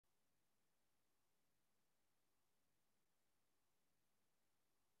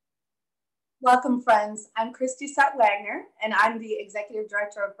Welcome, friends. I'm Christy Sett-Wagner, and I'm the Executive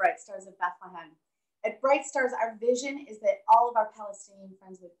Director of Bright Stars of Bethlehem. At Bright Stars, our vision is that all of our Palestinian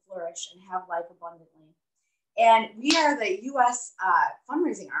friends would flourish and have life abundantly. And we are the U.S.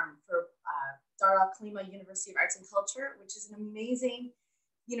 Fundraising arm for Dar al-Khalima University of Arts and Culture, which is an amazing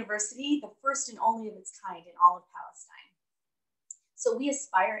university, the first and only of its kind in all of Palestine. So we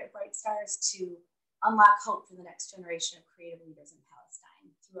aspire at Bright Stars to unlock hope for the next generation of creative leaders in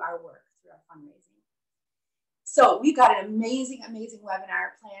Palestine through our work, through our fundraising. So we've got an amazing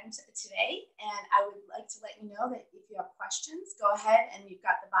webinar planned today, and I would like to let you know that if you have questions, go ahead and you've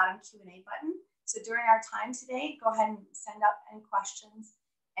got the bottom Q&A button. So during our time today, go ahead and send up any questions,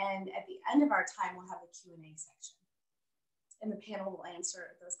 and at the end of our time, we'll have a Q&A section, and the panel will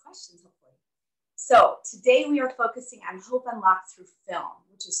answer those questions, hopefully. So today we are focusing on hope unlocked through film,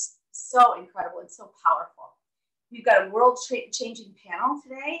 which is so incredible and so powerful. We've got a world-changing panel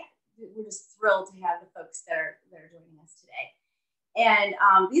today. We're just thrilled to have the folks that are joining us today. And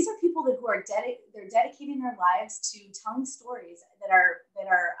these are people who are dedicating their lives to telling stories that are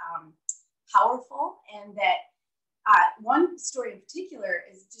powerful, and that one story in particular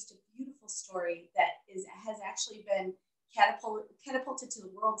is just a beautiful story that has actually been catapulted to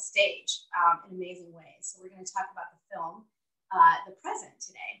the world stage in amazing ways. So we're going to talk about the film, The Present,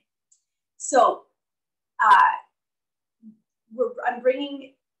 today. So I'm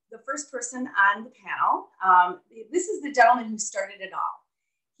bringing the first person on the panel. This is the gentleman who started it all.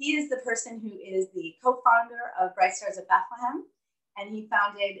 He is the person who is the co-founder of Bright Stars of Bethlehem, and he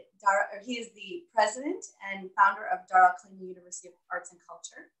is the president and founder of Dar al-Khalima University of Arts and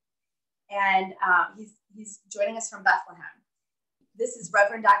Culture. And he's joining us from Bethlehem. This is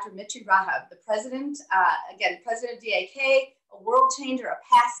Reverend Dr. Mitri Rahab, the president, president of DAK, a world changer, a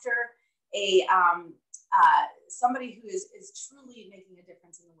pastor, somebody who is truly making a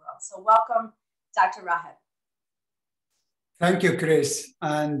difference in the world. So welcome, Dr. Rahab. Thank you, Chris.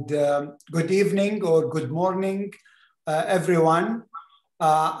 And good evening or good morning, everyone.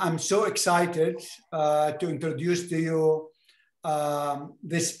 I'm so excited to introduce to you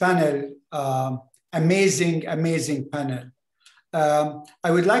this panel, amazing panel.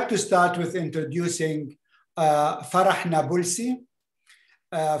 I would like to start with introducing Farah Nabulsi.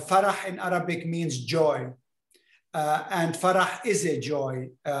 Farah in Arabic means joy. And Farah is a joy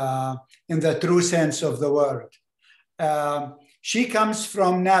in the true sense of the word. She comes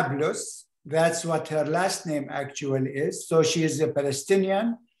from Nablus. That's what her last name actually is. So she is a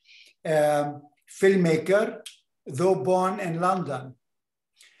Palestinian filmmaker, though born in London.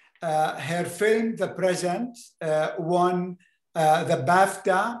 Her film, The Present, won the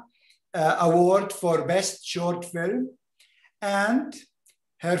BAFTA award for Best Short Film, and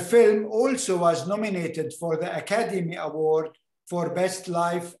her film also was nominated for the Academy Award for Best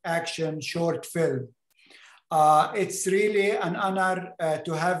Live Action Short Film. It's really an honor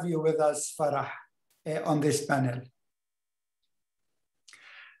to have you with us, Farah, on this panel.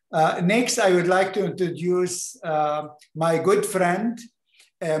 Next, I would like to introduce my good friend,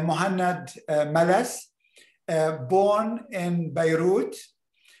 Mohannad Malas, born in Beirut.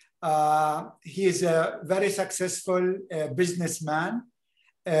 He is a very successful businessman,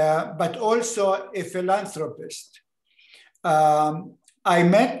 but also a philanthropist. I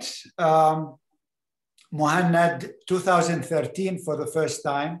met Mohannad 2013 for the first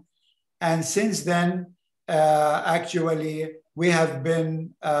time, and since then, actually, we have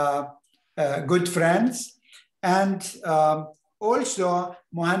been good friends. And also,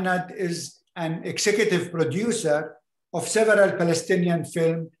 Mohannad is an executive producer of several Palestinian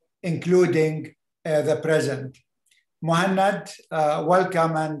films, including The Present. Mohannad,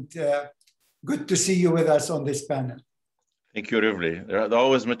 welcome, and good to see you with us on this panel. Thank you, Reverend.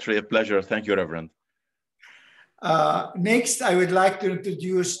 Always, Mitri, a pleasure. Thank you, Reverend. Next, I would like to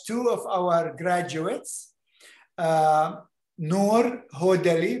introduce two of our graduates, Noor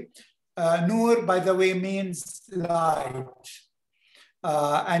Hodali. Noor, by the way, means light,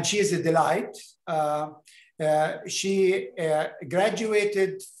 and she is a delight. She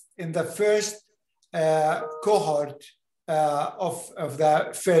graduated in the first cohort of the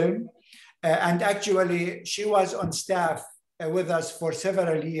film, and actually she was on staff with us for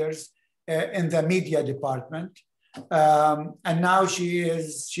several years in the media department, and now she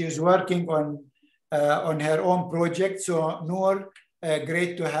is working on her own project. So Noor,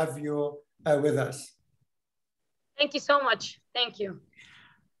 great to have you with us. Thank you so much. Thank you.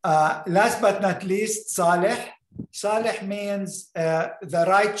 Last but not least, Saleh. Saleh means the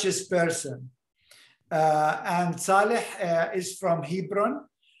righteous person. And Saleh is from Hebron,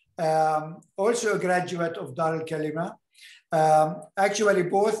 also a graduate of Dar al-Khalima. Actually,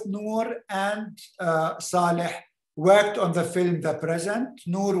 both Noor and Saleh worked on the film The Present.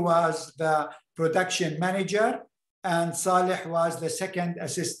 Noor was the production manager and Saleh was the second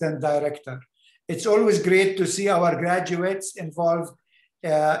assistant director. It's always great to see our graduates involved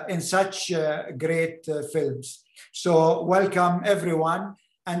in such great films. So welcome everyone,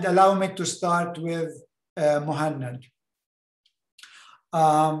 and allow me to start with Muhannad.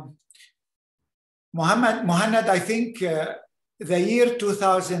 Muhannad, I think the year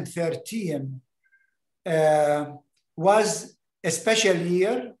 2013 was a special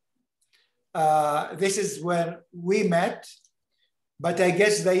year. This is where we met, but I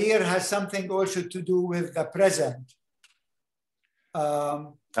guess the year has something also to do with the present.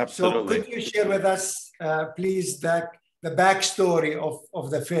 Absolutely. So could you share with us, please, the backstory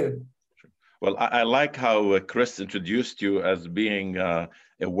of the film? Well, I like how Chris introduced you as being a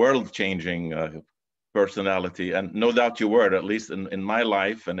world-changing personality, and no doubt you were, at least in my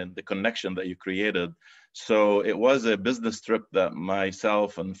life and in the connection that you created. So it was a business trip that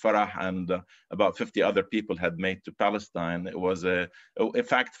myself and Farah and about 50 other people had made to Palestine. It was a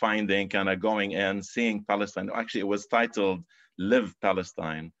fact-finding, kind of going in, seeing Palestine. Actually, it was titled Live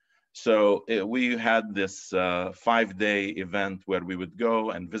Palestine. So we had this 5-day event where we would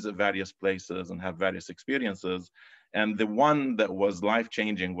go and visit various places and have various experiences. And the one that was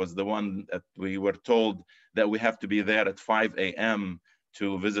life-changing was the one that we were told that we have to be there at 5 a.m.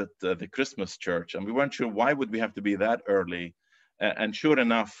 to visit the Christmas church. And we weren't sure why would we have to be that early. And sure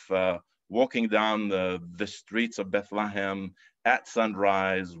enough, walking down the streets of Bethlehem at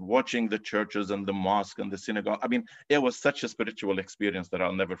sunrise, watching the churches and the mosque and the synagogue. I mean, it was such a spiritual experience that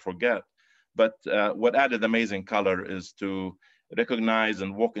I'll never forget. But what added amazing color is to recognize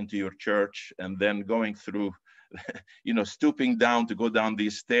and walk into your church and then going through, you know, stooping down to go down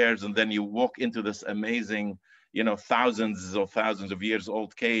these stairs, and then you walk into this amazing, you know, thousands of years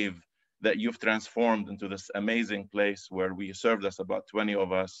old cave that you've transformed into this amazing place where we served us about 20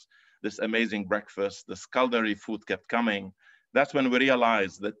 of us, this amazing breakfast, this culinary food kept coming. That's when we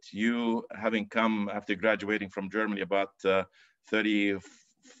realized that you, having come after graduating from Germany about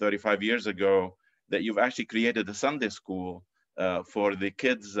 35 years ago, that you've actually created a Sunday school for the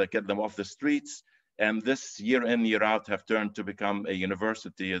kids, get them off the streets. And this year in, year out have turned to become a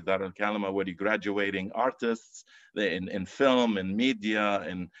university at Dar al-Kalima, where you're graduating artists in film and media.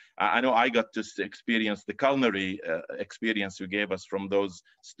 And I know I got to experience the culinary experience you gave us from those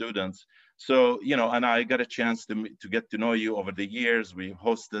students. So, you know, and I got a chance to get to know you over the years. We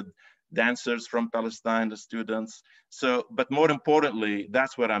hosted dancers from Palestine, the students. So, but more importantly,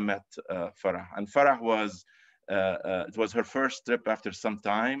 that's where I met Farah. And Farah was, it was her first trip after some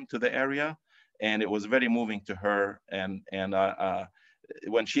time to the area. And it was very moving to her. And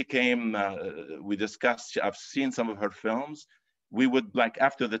when she came, we discussed, I've seen some of her films. We would, like,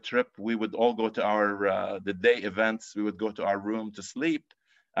 after the trip, we would all go to our, the day events, we would go to our room to sleep.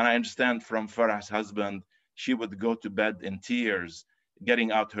 And I understand from Farah's husband, she would go to bed in tears,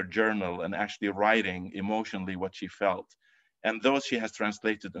 getting out her journal and actually writing emotionally what she felt. And those she has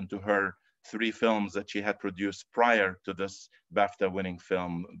translated into her 3 films that she had produced prior to this BAFTA winning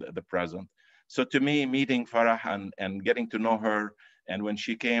film, The Present. So to me, meeting Farah and getting to know her, and when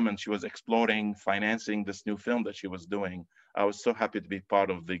she came and she was exploring financing this new film that she was doing, I was so happy to be part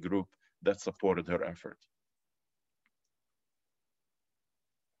of the group that supported her effort.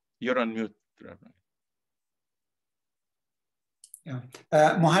 You're on mute, Reverend. Yeah.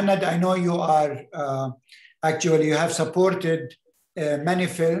 Muhannad, I know you are, actually you have supported many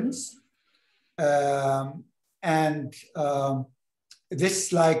films, and this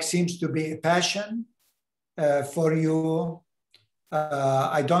seems to be a passion for you.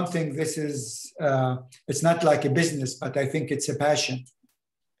 I don't think this is, it's not like a business, but I think it's a passion.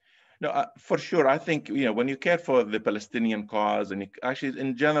 No, for sure. I think, you know, when you care for the Palestinian cause, and actually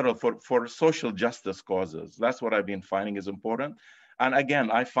in general for social justice causes, that's what I've been finding is important. And again,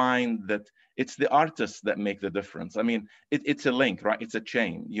 I find that it's the artists that make the difference. I mean, it's a link, right? It's a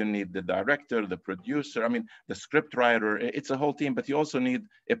chain. You need the director, the producer, I mean, the script writer, it's a whole team, but you also need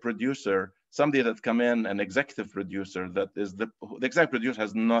a producer, somebody that come in, an executive producer that is the executive producer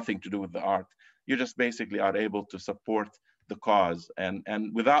has nothing to do with the art. You just basically are able to support the cause. And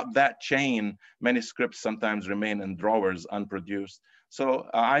without that chain, many scripts sometimes remain in drawers unproduced. So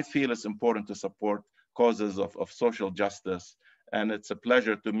I feel it's important to support causes of social justice. And it's a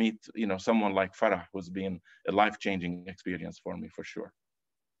pleasure to meet, you know, someone like Farah, who's been a life-changing experience for me, for sure.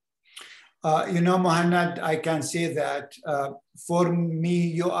 You know, Muhannad, I can say that for me,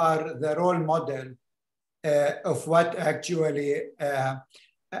 you are the role model of what actually an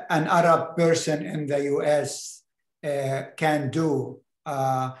Arab person in the US can do,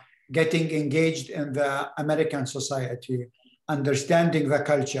 getting engaged in the American society, understanding the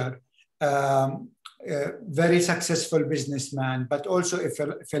culture, very successful businessman, but also a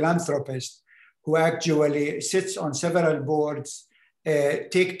philanthropist who actually sits on several boards,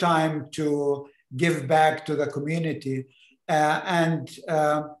 take time to give back to the community. I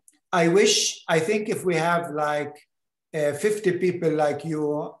think if we have like 50 people like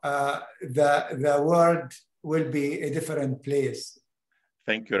you, the world will be a different place.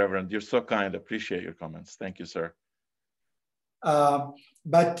 Thank you, Reverend. You're so kind. Appreciate your comments. Thank you, sir.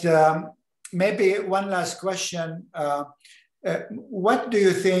 Maybe one last question. What do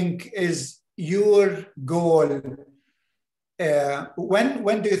you think is your goal?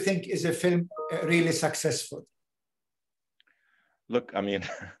 When do you think is a film really successful? Look, I mean,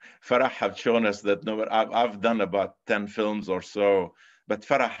 Farah have shown us that I've done about 10 films or so, but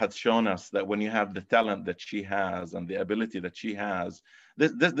Farah had shown us that when you have the talent that she has and the ability that she has,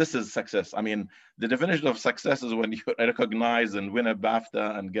 this is success. I mean, the definition of success is when you recognize and win a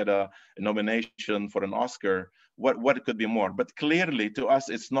BAFTA and get a nomination for an Oscar. What could be more? But clearly to us,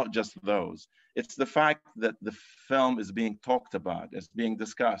 it's not just those. It's the fact that the film is being talked about, it's being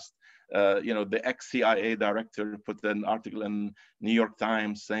discussed. The ex-CIA director put an article in New York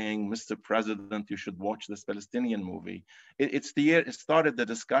Times saying, "Mr. President, you should watch this Palestinian movie." It started the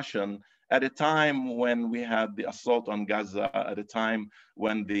discussion at a time when we had the assault on Gaza, at a time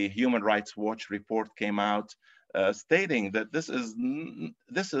when the Human Rights Watch report came out stating that this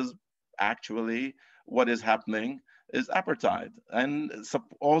is actually what is happening is apartheid, and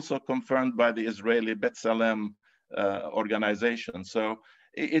also confirmed by the Israeli B'Tselem organization. So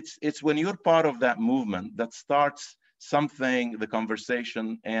it's when you're part of that movement that starts something, the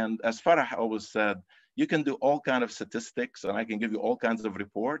conversation. And as Farah always said, you can do all kinds of statistics and I can give you all kinds of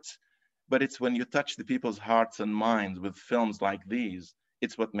reports, but it's when you touch the people's hearts and minds with films like these,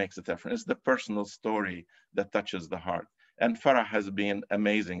 it's what makes a difference. It's the personal story that touches the heart. And Farah has been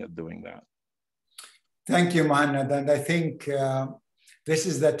amazing at doing that. Thank you, Mohanad. And I think this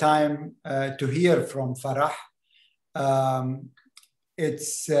is the time to hear from Farah.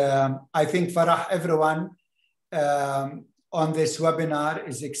 I think Farah, everyone on this webinar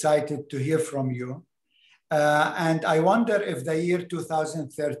is excited to hear from you. And I wonder if the year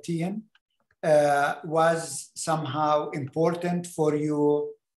 2013 was somehow important for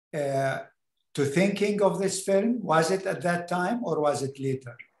you to thinking of this film. Was it at that time or was it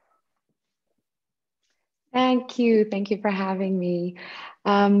later? Thank you. Thank you for having me.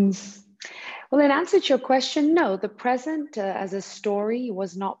 Well, in answer to your question, no, The Present as a story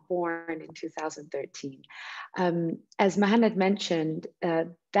was not born in 2013. As Mohanad mentioned,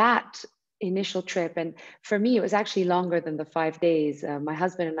 that initial trip, and for me, it was actually longer than the 5 days. My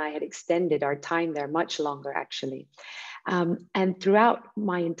husband and I had extended our time there much longer, actually. And throughout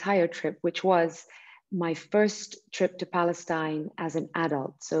my entire trip, which was my first trip to Palestine as an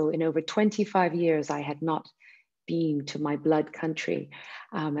adult. So in over 25 years, I had not been to my blood country.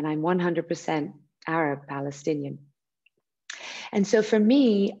 And I'm 100% Arab Palestinian. And so for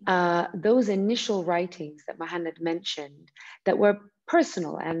me, those initial writings that Mohanad mentioned that were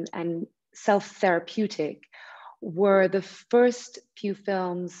personal and self-therapeutic were the first few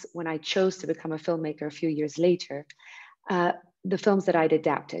films when I chose to become a filmmaker a few years later, the films that I'd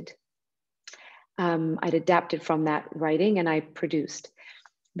adapted. I'd adapted from that writing and I produced.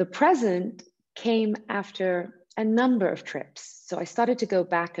 The Present came after a number of trips. So I started to go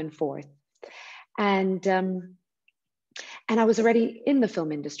back and forth. And I was already in the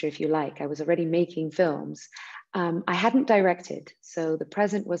film industry, if you like. I was already making films. I hadn't directed. So The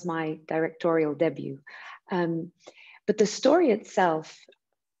Present was my directorial debut. But the story itself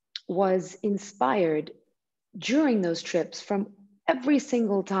was inspired during those trips from every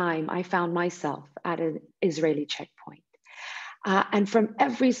single time I found myself at an Israeli checkpoint. And from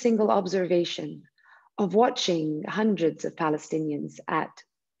every single observation of watching hundreds of Palestinians at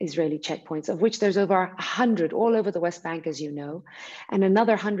Israeli checkpoints, of which there's over 100 all over the West Bank, as you know, and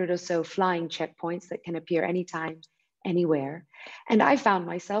another 100 or so flying checkpoints that can appear anytime, anywhere. And I found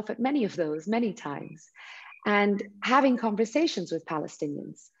myself at many of those, many times, and having conversations with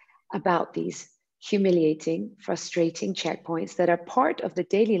Palestinians about these humiliating, frustrating checkpoints that are part of the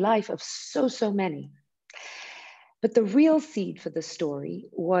daily life of so many. But the real seed for the story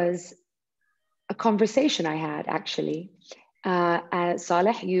was a conversation I had actually.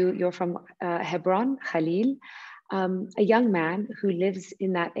 Saleh, you're from Hebron, Khalil, a young man who lives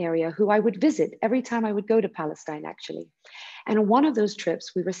in that area who I would visit every time I would go to Palestine actually. And on one of those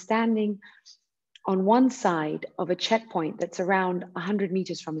trips, we were standing on one side of a checkpoint that's around 100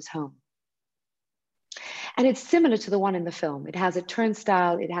 meters from his home. And it's similar to the one in the film. It has a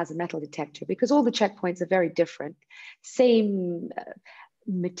turnstile, it has a metal detector, because all the checkpoints are very different. Same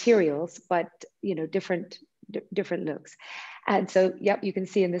materials, but different looks. And so, yep, you can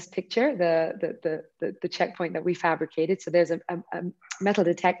see in this picture the checkpoint that we fabricated. So there's a metal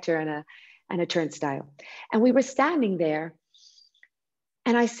detector and a turnstile. And we were standing there,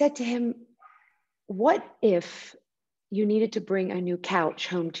 and I said to him, what if you needed to bring a new couch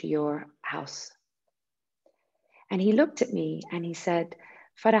home to your house? And he looked at me and he said,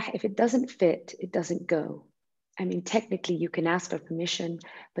 Farah, if it doesn't fit, it doesn't go. I mean, technically you can ask for permission,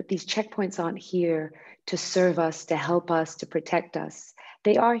 but these checkpoints aren't here to serve us, to help us, to protect us.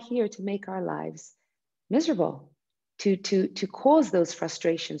 They are here to make our lives miserable, to cause those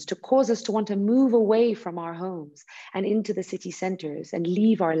frustrations, to cause us to want to move away from our homes and into the city centers and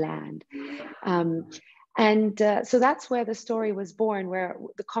leave our land. So that's where the story was born, where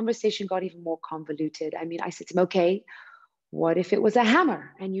the conversation got even more convoluted. I mean, I said to him, okay, what if it was a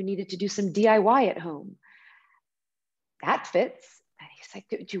hammer and you needed to do some DIY at home? That fits. And he's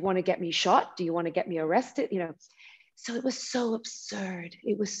like, do you want to get me shot? Do you want to get me arrested? So it was so absurd.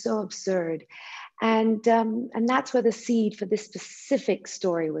 It was so absurd. And that's where the seed for this specific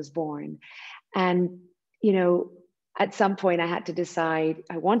story was born. And, at some point I had to decide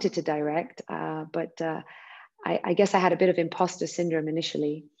I wanted to direct, but I guess I had a bit of imposter syndrome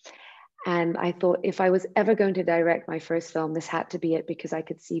initially. And I thought if I was ever going to direct my first film, this had to be it, because I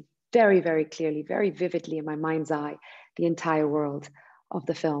could see very, very clearly, very vividly in my mind's eye, the entire world of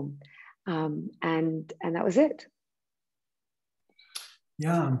the film. And that was it.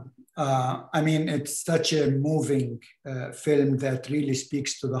 Yeah, I mean, it's such a moving film that really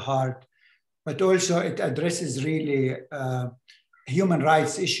speaks to the heart, but also it addresses really human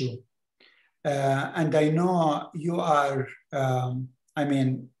rights issue. And I know you are, a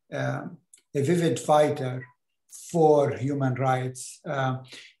vivid fighter for human rights.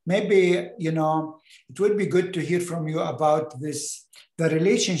 Maybe, it would be good to hear from you about the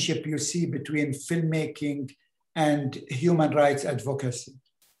relationship you see between filmmaking and human rights advocacy.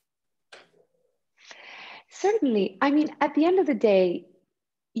 Certainly. I mean, at the end of the day,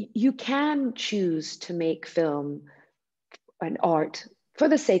 you can choose to make film and art for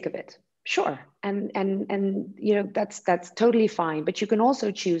the sake of it. Sure. And that's totally fine. But you can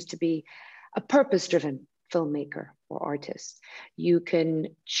also choose to be a purpose-driven filmmaker or artist. You can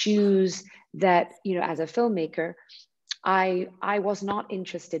choose that, as a filmmaker, I was not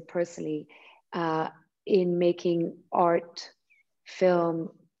interested personally in making art film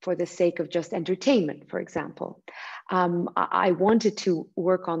for the sake of just entertainment, for example. I wanted to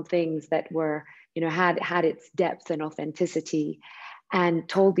work on things that were, had its depth and authenticity and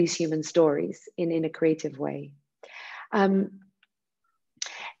told these human stories in a creative way.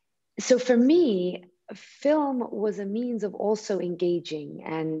 So for me, film was a means of also engaging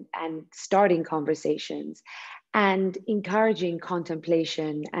and starting conversations and encouraging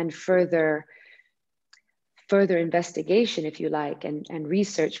contemplation and further investigation, if you like, and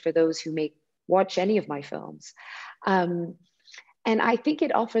research for those who may watch any of my films. And I think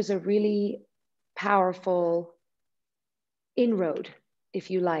it offers a really powerful inroad, if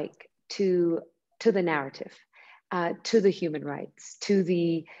you like, to the narrative, to the human rights, to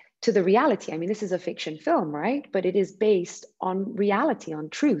the reality. I mean, this is a fiction film, right? But it is based on reality, on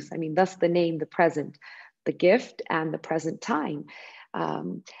truth. I mean, thus the name, The Present, the gift and the present time.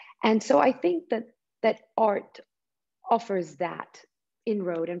 And so I think that art offers that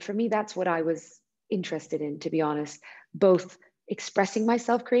inroad. And for me, that's what I was interested in, to be honest, both expressing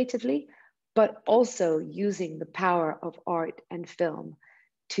myself creatively, but also using the power of art and film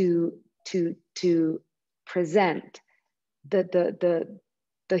to present the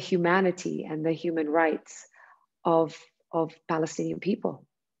humanity and the human rights of Palestinian people.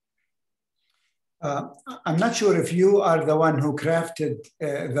 I'm not sure if you are the one who crafted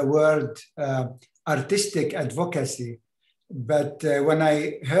the word artistic advocacy, but when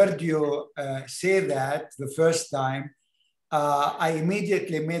I heard you say that the first time, I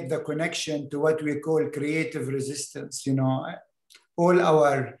immediately made the connection to what we call creative resistance. All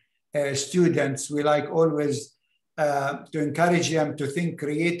our students, we like always to encourage them to think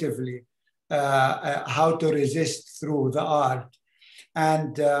creatively, how to resist through the art.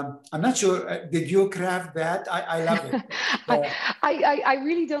 And I'm not sure, did you craft that? I love it. I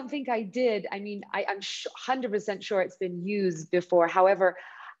really don't think I did. I mean, I'm 100% sure it's been used before. However,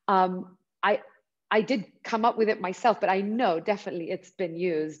 I did come up with it myself, but I know definitely it's been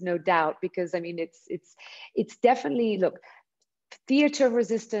used, no doubt, because I mean, it's definitely, look, theater of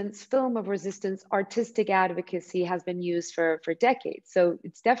resistance, film of resistance, artistic advocacy has been used for decades. So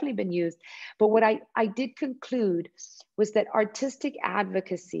it's definitely been used. But what I did conclude was that artistic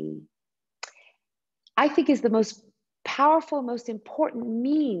advocacy, I think, is the most powerful, most important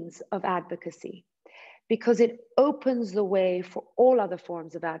means of advocacy, because it opens the way for all other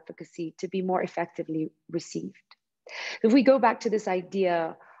forms of advocacy to be more effectively received. If we go back to this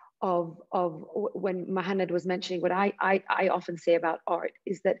idea of when Mohammed was mentioning, what I often say about art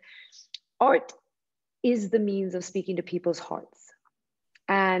is that art is the means of speaking to people's hearts.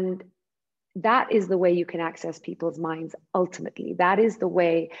 And that is the way you can access people's minds ultimately. That is the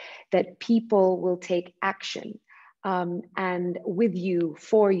way that people will take action, and with you,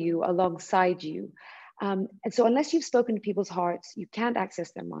 for you, alongside you. And so unless you've spoken to people's hearts, you can't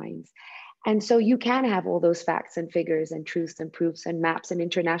access their minds. And so you can have all those facts and figures and truths and proofs and maps and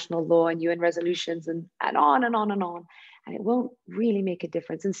international law and UN resolutions and on and on and on. And it won't really make a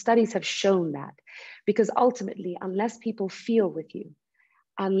difference. And studies have shown that, because ultimately, unless people feel with you,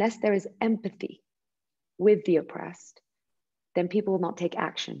 unless there is empathy with the oppressed, then people will not take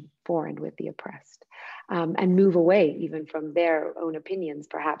action for and with the oppressed, and move away even from their own opinions,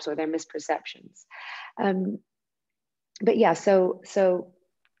 perhaps, or their misperceptions. But yeah, so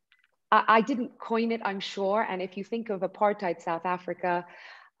I didn't coin it, I'm sure. And if you think of apartheid South Africa,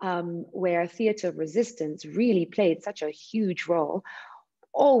 where theater of resistance really played such a huge role,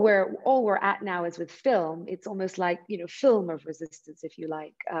 all we're at now is with film. It's almost like, film of resistance, if you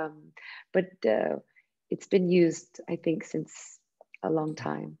like. But it's been used, I think, since a long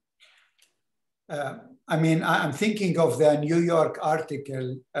time. I mean, I'm thinking of the New York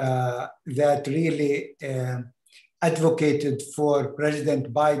article that really advocated for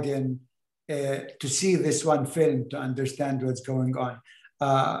President Biden to see this one film to understand what's going on.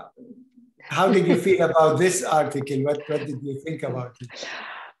 How did you feel about this article? What did you think about it?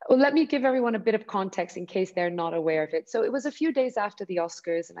 Well, let me give everyone a bit of context in case they're not aware of it. So it was a few days after the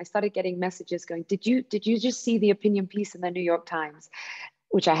Oscars, and I started getting messages going, did you just see the opinion piece in the New York Times?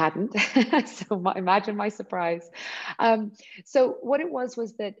 Which I hadn't. So imagine my surprise. So what it was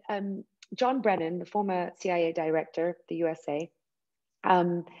that John Brennan, the former CIA director, the USA,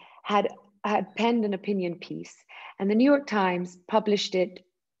 had penned an opinion piece, and the New York Times published it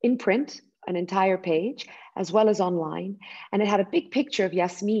in print, an entire page, as well as online. And it had a big picture of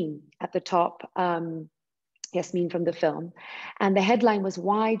Yasmin at the top, Yasmin from the film. And the headline was,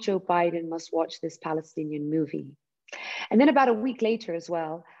 "Why Joe Biden Must Watch This Palestinian Movie." And then about a week later as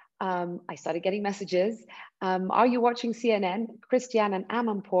well, I started getting messages. Are you watching CNN? Christiane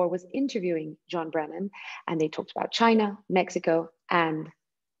Amanpour was interviewing John Brennan, and they talked about China, Mexico, and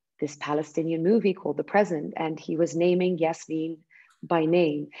this Palestinian movie called The Present. And he was naming Yasmin by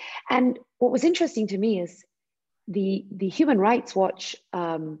name. And what was interesting to me is the Human Rights Watch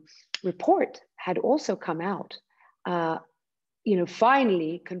report had also come out,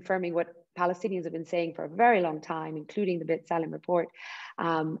 finally confirming what Palestinians have been saying for a very long time, including the B'Tselem report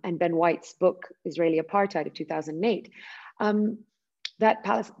and Ben White's book, Israeli Apartheid of 2008,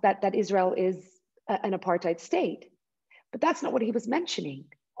 that Israel is an apartheid state. But that's not what he was mentioning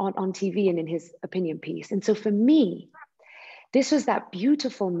on TV and in his opinion piece. And so for me, this was that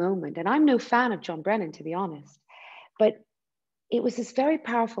beautiful moment. And I'm no fan of John Brennan, to be honest, but it was this very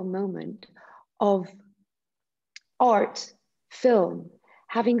powerful moment of art, film,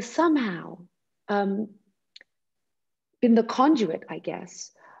 having somehow been the conduit, I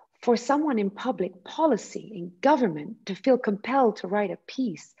guess, for someone in public policy, in government, to feel compelled to write a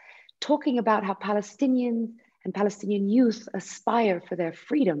piece talking about how Palestinians and Palestinian youth aspire for their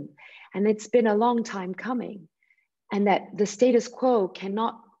freedom. And it's been a long time coming, and that the status quo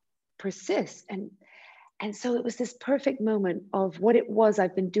cannot persist. And so it was this perfect moment of what it was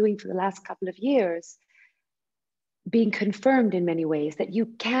I've been doing for the last couple of years, being confirmed in many ways, that you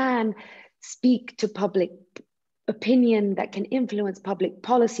can speak to public opinion, that can influence public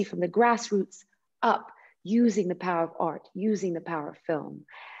policy from the grassroots up, using the power of art, using the power of film.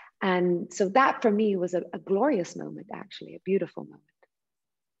 And so that for me was a glorious moment, actually, a beautiful moment.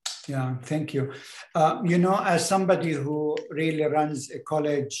 Yeah, thank you. As somebody who really runs a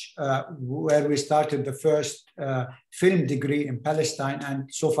college where we started the first film degree in Palestine, and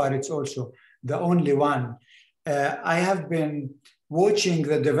so far it's also the only one, I have been watching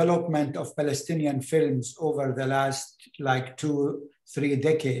the development of Palestinian films over the last 2-3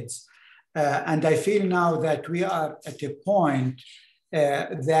 decades. And I feel now that we are at a point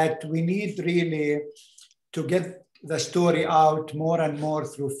that we need really to get the story out more and more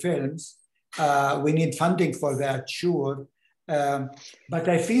through films. We need funding for that, sure. But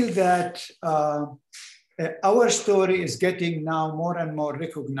I feel that our story is getting now more and more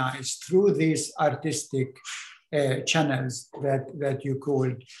recognized through these artistic channels that you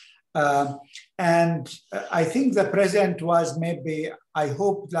called. And I think the present was maybe, I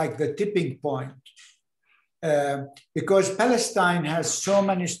hope, like the tipping point. Because Palestine has so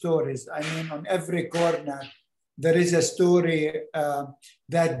many stories. I mean, on every corner, there is a story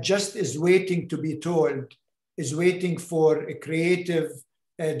that just is waiting to be told, is waiting for a creative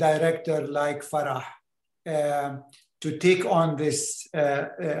director like Farah to take on this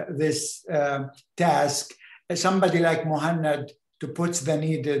task. Somebody like Muhannad to put the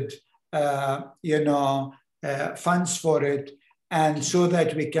needed, funds for it, and so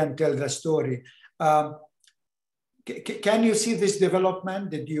that we can tell the story. Can you see this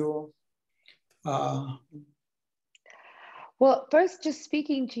development? Did you? Well, first, just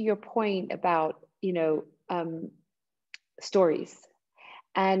speaking to your point about, stories.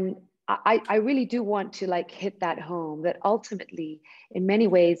 And I really do want to like hit that home, that ultimately, in many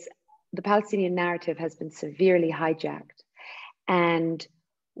ways, the Palestinian narrative has been severely hijacked. And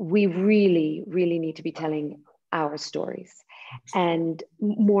we really, really need to be telling our stories, and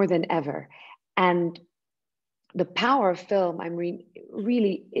more than ever. And the power of film,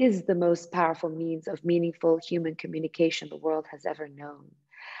 really is the most powerful means of meaningful human communication the world has ever known.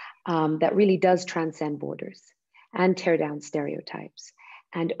 That really does transcend borders and tear down stereotypes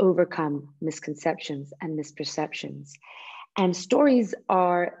and overcome misconceptions and misperceptions. And stories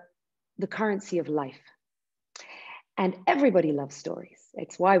are the currency of life. And everybody loves stories.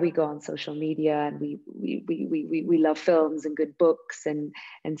 It's why we go on social media, and we love films and good books and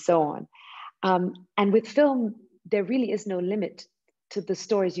so on. And with film, there really is no limit to the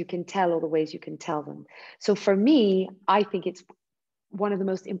stories you can tell or the ways you can tell them. So for me, I think it's one of the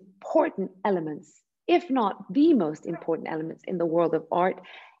most important elements, if not the most important elements in the world of art,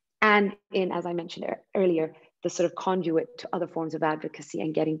 and in, as I mentioned earlier, the sort of conduit to other forms of advocacy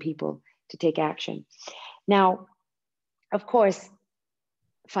and getting people to take action. Now, of course,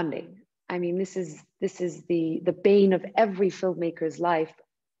 funding. I mean, this is the bane of every filmmaker's life.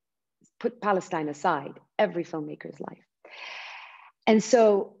 Put Palestine aside, every filmmaker's life. And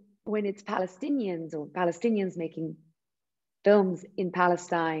so when it's Palestinians or Palestinians making films in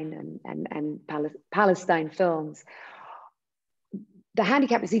Palestine and Palestine films, the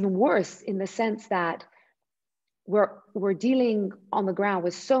handicap is even worse in the sense that we're dealing on the ground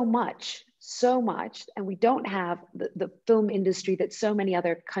with so much, and we don't have the film industry that so many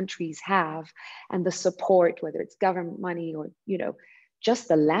other countries have, and the support, whether it's government money or, just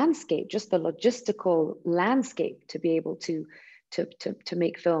the landscape, just the logistical landscape to be able to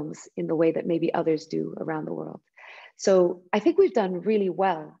make films in the way that maybe others do around the world. So I think we've done really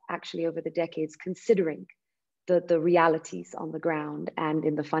well, actually, over the decades, considering the realities on the ground and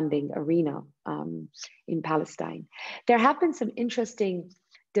in the funding arena in Palestine. There have been some interesting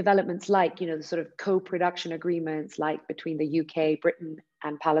developments, like, the sort of co-production agreements, like between the UK, Britain,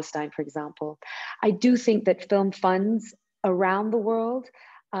 and Palestine, for example. I do think that film funds around the world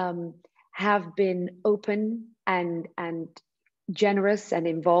have been open and generous and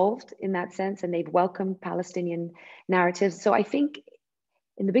involved in that sense, and they've welcomed Palestinian narratives. So I think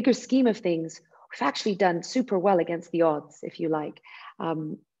in the bigger scheme of things, we've actually done super well against the odds, if you like.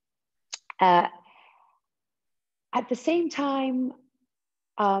 At the same time,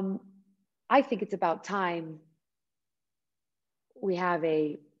 I think it's about time we have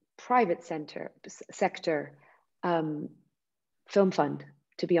a private sector film fund,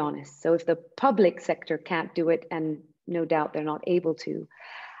 to be honest. So if the public sector can't do it, and no doubt they're not able to,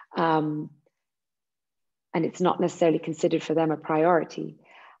 and it's not necessarily considered for them a priority,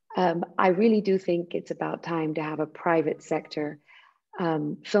 I really do think it's about time to have a private sector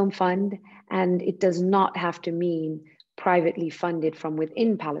film fund. And it does not have to mean privately funded from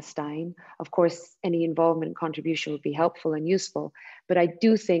within Palestine. Of course, any involvement and contribution would be helpful and useful, but I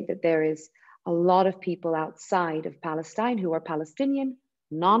do think that there is a lot of people outside of Palestine who are Palestinian,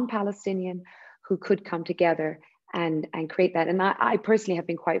 non-Palestinian, who could come together and create that. And I personally have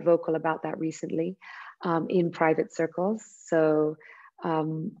been quite vocal about that recently in private circles. So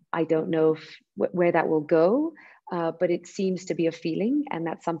I don't know where that will go, but it seems to be a feeling, and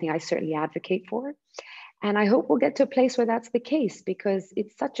that's something I certainly advocate for. And I hope we'll get to a place where that's the case, because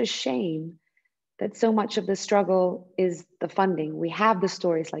it's such a shame that so much of the struggle is the funding. We have the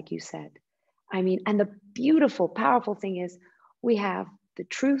stories, like you said. I mean, and the beautiful, powerful thing is we have the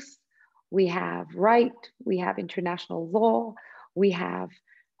truth, we have right, we have international law, we have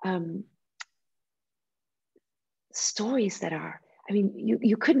stories that are, I mean,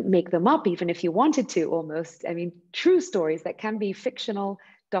 you couldn't make them up even if you wanted to, almost. I mean, true stories that can be fictional,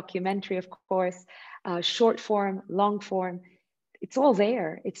 documentary, of course, short form, long form. It's all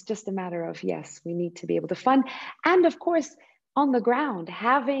there. It's just a matter of, yes, we need to be able to fund. And of course, on the ground,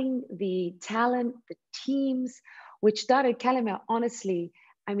 having the talent, the teams, which Dar al-Kalima, honestly,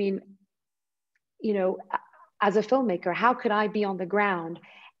 I mean, you know, as a filmmaker, how could I be on the ground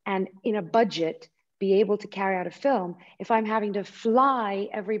and in a budget be able to carry out a film if I'm having to fly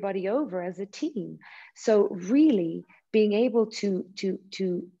everybody over as a team? So really being able to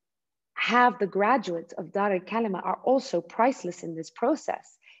have the graduates of Dar al-Kalima are also priceless in this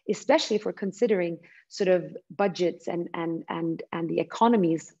process, especially if we're considering sort of budgets and the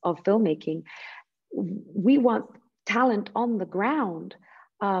economies of filmmaking. We want talent on the ground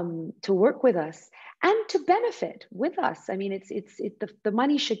to work with us and to benefit with us. I mean, the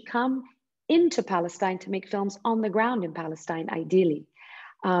money should come into Palestine to make films on the ground in Palestine, ideally.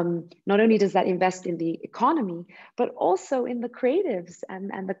 Not only does that invest in the economy, but also in the creatives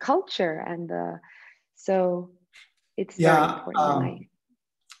and the culture so it's very important.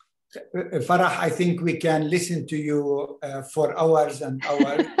 Farah, I think we can listen to you for hours and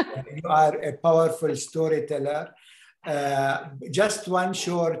hours. You are a powerful storyteller. Just one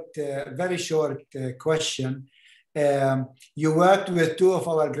short, very short question. You worked with two of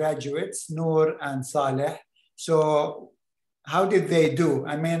our graduates, Noor and Saleh. So how did they do?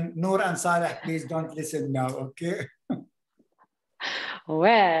 I mean, Noor and Saleh, please don't listen now, okay?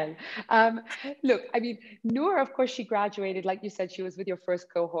 Well, look, I mean, Noor, of course, she graduated, like you said, she was with your first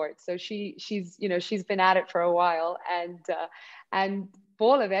cohort. So she's been at it for a while, and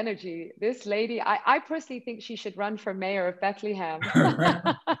ball of energy. This lady, I personally think she should run for mayor of Bethlehem.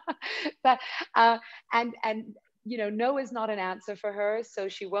 And you know, no is not an answer for her, so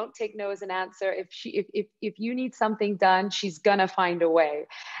she won't take no as an answer. If you need something done, she's gonna find a way,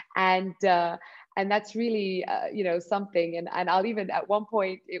 and that's really you know, something. And I'll even, at one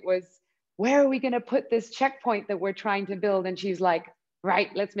point it was, where are we gonna put this checkpoint that we're trying to build? And she's like,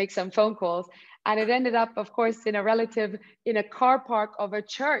 right, let's make some phone calls. And it ended up, of course, in a car park of a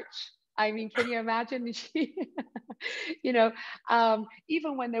church. I mean, can you imagine? She, you know,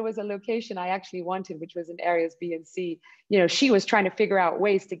 even when there was a location I actually wanted, which was in areas B and C, you know, she was trying to figure out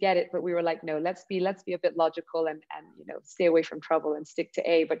ways to get it, but we were like, no, let's be a bit logical and you know, stay away from trouble and stick to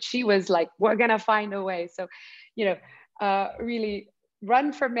A. But she was like, we're gonna find a way. So, you know, really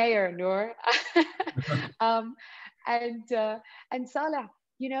run for mayor, Noor. And Salah,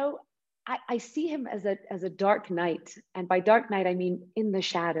 you know, I see him as a dark knight, and by dark knight I mean in the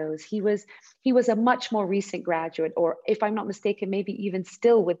shadows. He was a much more recent graduate, or if I'm not mistaken, maybe even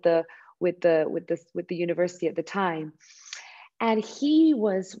still with the university at the time. And he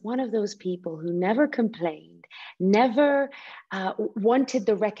was one of those people who never complained, never wanted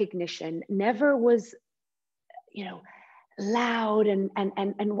the recognition, never was, you know, loud, and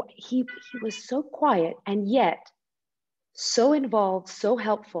he was so quiet and yet so involved, so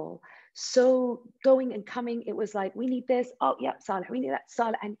helpful, so going and coming. It was like, we need this, oh yeah, Saleh, we need that,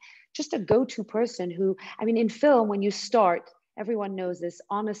 Saleh. And just a go-to person who, I mean, in film, when you start, everyone knows this,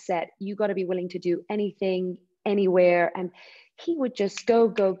 on a set, you got to be willing to do anything, anywhere. And he would just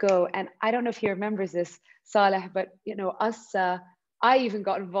go. And I don't know if he remembers this, Saleh, but you know, I even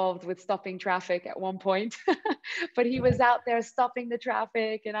got involved with stopping traffic at one point, but he was out there stopping the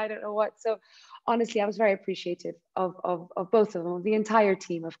traffic and I don't know what. So honestly, I was very appreciative of both of them, the entire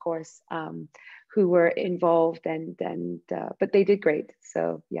team, of course, who were involved, but they did great.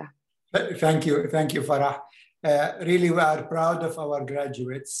 So yeah. Thank you, Farah. Really, we are proud of our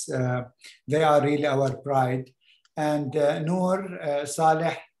graduates. They are really our pride. And Noor,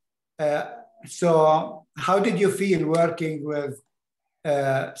 Saleh, so how did you feel working with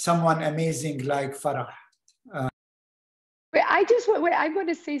someone amazing like Farah? Wait, I'm going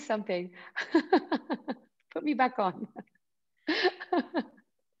to say something. Put me back on.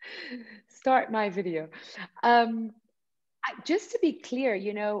 Start my video. Just to be clear,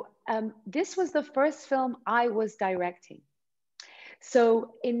 you know, this was the first film I was directing.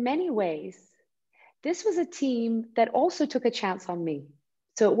 So in many ways, this was a team that also took a chance on me.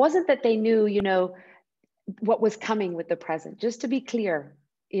 So it wasn't that they knew, you know, what was coming with the present, just to be clear.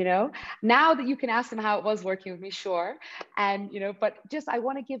 You know, now that you can ask them how it was working with me, sure. And, you know, but just, I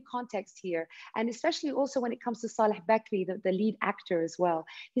want to give context here. And especially also when it comes to Saleh Bakri, the lead actor as well.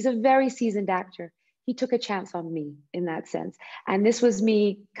 He's a very seasoned actor. He took a chance on me in that sense. And this was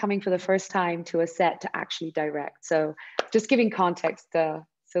me coming for the first time to a set to actually direct. So just giving context so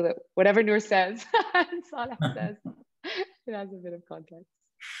that whatever Noor says and Saleh says, it has a bit of context.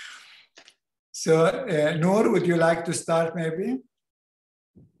 So Noor, would you like to start maybe?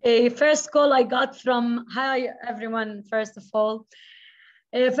 A first call I got from, hi everyone, first of all.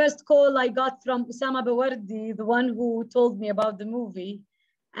 First call I got from Usama Bawardi, the one who told me about the movie.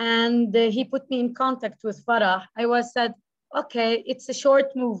 And he put me in contact with Farah. I was said, okay, it's a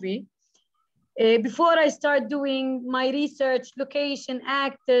short movie. Before I start doing my research, location,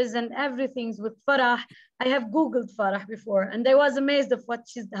 actors, and everything with Farah, I have Googled Farah before, and I was amazed of what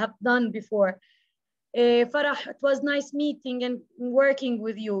she's have done before. Farah, it was nice meeting and working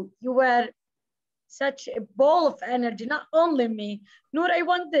with you. You were such a ball of energy, not only me. Noor, I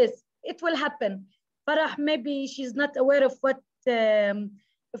want this. It will happen. Farah, maybe she's not aware of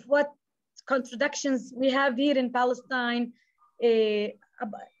what contradictions we have here in Palestine.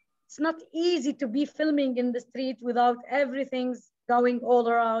 It's not easy to be filming in the street without everything's going all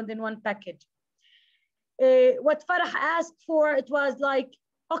around in one package. What Farah asked for, it was like,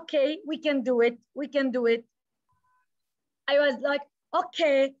 okay, we can do it. We can do it. I was like,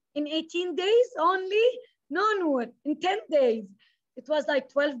 okay, in 18 days only? No, Noor, in 10 days. It was like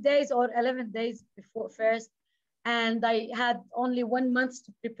 12 days or 11 days before first. And I had only 1 month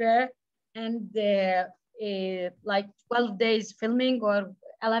to prepare and like 12 days filming or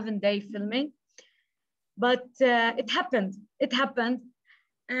 11-day filming. But it happened.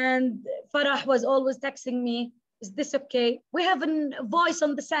 And Farah was always texting me, is this okay? We have a voice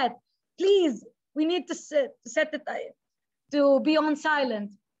on the set. Please, we need to set it to be on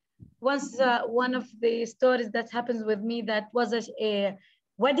silent. Once one of the stories that happens with me, that was a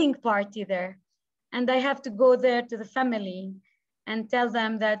wedding party there. And I have to go there to the family and tell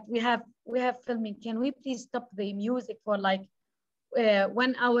them that we have filming. Can we please stop the music for like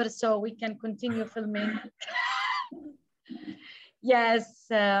 1 hour so we can continue filming? Yes,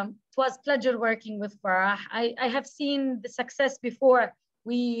 it was a pleasure working with Farah. I have seen the success before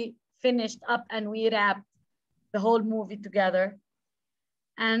we finished up and we wrapped the whole movie together.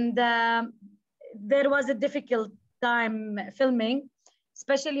 And there was a difficult time filming,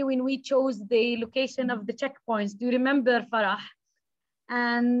 especially when we chose the location of the checkpoints. Do you remember, Farah?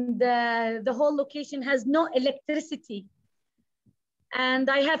 And the whole location has no electricity. And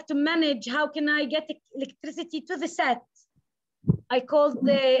I have to manage, how can I get electricity to the set? I called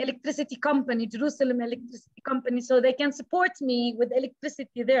the electricity company, Jerusalem Electricity Company, so they can support me with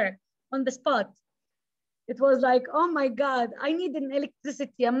electricity there on the spot. It was like, oh my God, I need an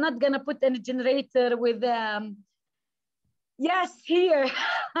electricity. I'm not gonna put any generator with, yes, here,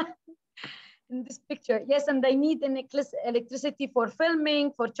 in this picture. Yes, and I need an electricity for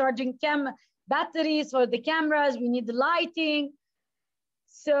filming, for charging batteries for the cameras. We need the lighting.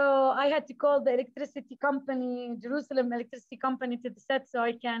 So I had to call the electricity company, Jerusalem Electricity Company, to the set so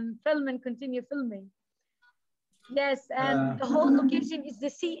I can film and continue filming. Yes, and the whole location is the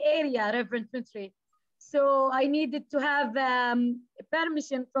sea area, Reverend Mitri. So I needed to have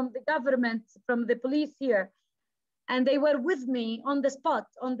permission from the government, from the police here. And they were with me on the spot,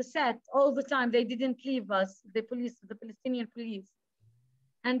 on the set, all the time. They didn't leave us, the police, the Palestinian police.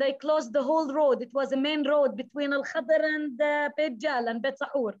 And I closed the whole road. It was a main road between Al Khadr and Beit Jal and Bet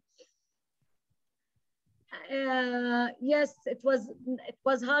Sahur. Yes, it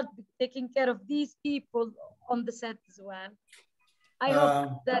was hard taking care of these people on the set as well. I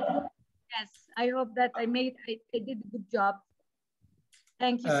hope that, yes, I hope that I did a good job.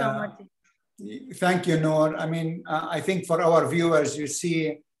 Thank you so much. Thank you, Noor. I mean, I think for our viewers, you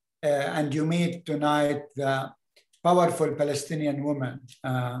see, and you meet tonight the powerful Palestinian women.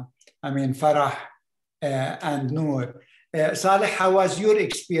 I mean, Farah and Noor. Saleh, how was your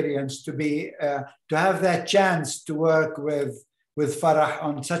experience to have that chance to work with Farah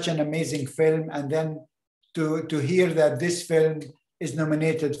on such an amazing film, and then to hear that this film is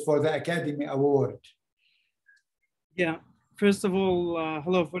nominated for the Academy Award? Yeah, first of all,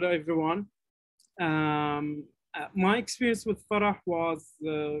 hello for everyone. My experience with Farah was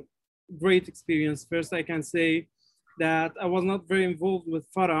a great experience. First, I can say that I was not very involved with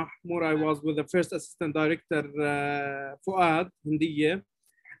Farah. More, I was with the first assistant director, Fuad Hindiye.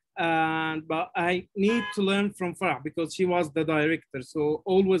 But I need to learn from Farah because she was the director. So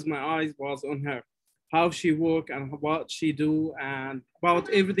always my eyes was on her, how she work and what she do and about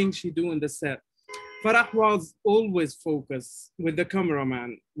everything she do in the set. Farah was always focused with the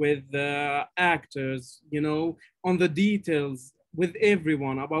cameraman, with the actors, you know, on the details, with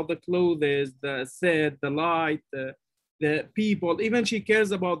everyone, about the clothes, the set, the light, the people. Even she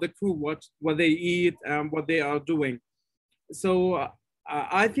cares about the crew, what they eat and what they are doing. So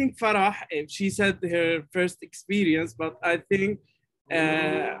I think Farah, she said her first experience, but I think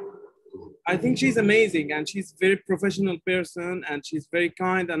she's amazing and she's a very professional person and she's very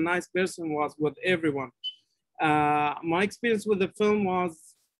kind and nice person was with everyone. My experience with the film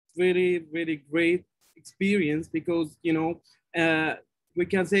was very, very great experience because, you know, we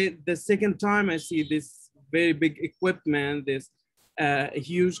can say the second time I see this very big equipment, this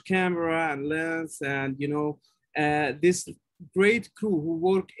huge camera and lens, and this great crew who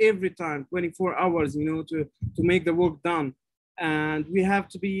work every time 24 hours to make the work done. And we have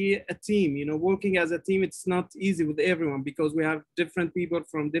to be a team, working as a team. It's not easy with everyone because we have different people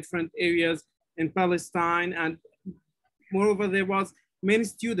from different areas in Palestine. And moreover, there was many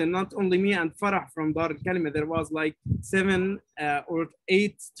students, not only me and Farah from Dar al-Kalima. There was like 7 or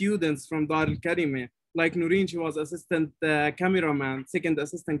 8 students from Dar al-Kalima. Like Noreen, she was assistant cameraman, second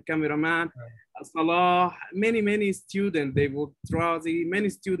assistant cameraman. Salah, many students. They worked. Razi, many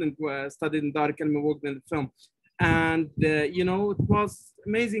students studied in Dar al-Kalima, worked in the film. And it was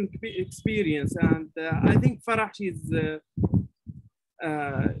amazing experience. And I think Farah, she's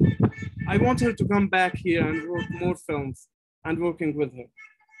I want her to come back here and work more films and working with her.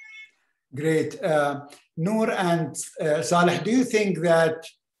 Great. Noor and Saleh, do you think that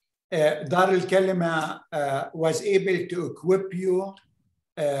Dar al-Kalima was able to equip you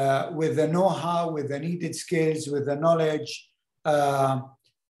with the know-how, with the needed skills, with the knowledge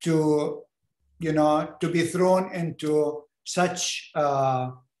to be thrown into such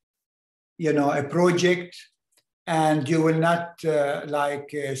a project, and you will not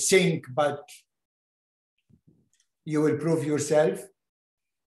sink, but you will prove yourself?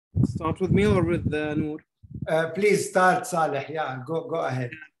 Start with me or with Noor? Please start, Saleh. Yeah, go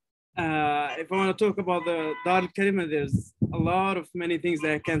ahead. If I want to talk about the Dar al-Kalima, there's a lot of many things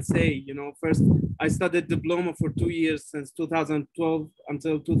that I can say. First, I studied diploma for 2 years since 2012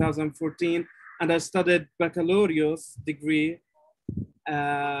 until 2014. And I studied baccalaureate degree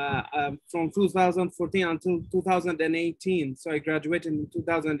from 2014 until 2018. So I graduated in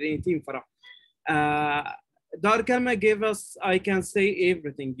 2018, Farah. Dar al-Kalima gave us, I can say,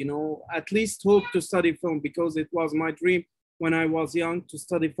 everything, at least hope to study film, because it was my dream when I was young to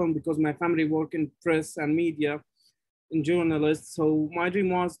study film, because my family worked in press and media and journalists. So my dream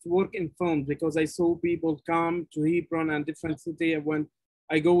was to work in film, because I saw people come to Hebron and different cities when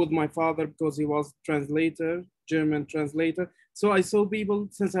I go with my father, because he was translator, German translator. So I saw people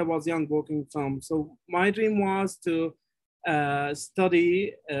since I was young working in film. So my dream was to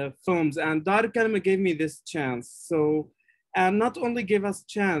study films, and Dar al-Kalima gave me this chance. So, and not only gave us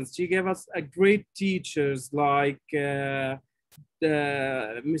chance, she gave us a great teachers like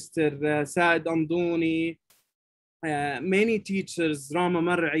Mr. Saad Amdouni, many teachers, Rama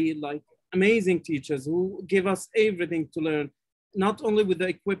Mar'i, like amazing teachers who give us everything to learn, not only with the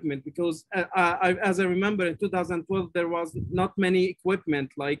equipment, because as I remember in 2012, there was not many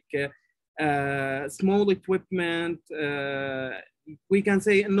equipment, like small equipment, we can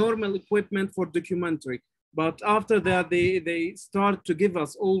say normal equipment for documentary. But after that, they start to give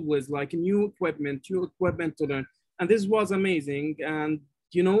us always like new equipment to learn. And this was amazing. And,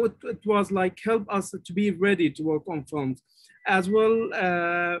 it was like help us to be ready to work on films. As well,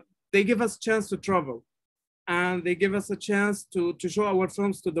 they give us chance to travel. And they give us a chance to show our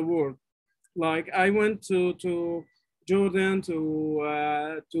films to the world. Like I went to Jordan,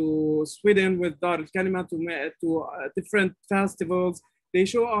 to Sweden with Dar al-Kalima, to different festivals. They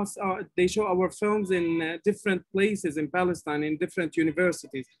show us, they show our films in different places in Palestine, in different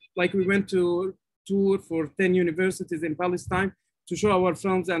universities. Like we went to tour for 10 universities in Palestine to show our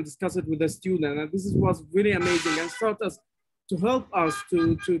films and discuss it with the students. And this was really amazing and taught us to help us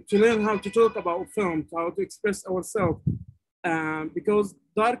to learn how to talk about film, how to express ourselves. Because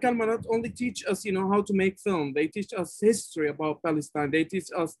Dar al-Kalima not only teach us, how to make film, they teach us history about Palestine. They teach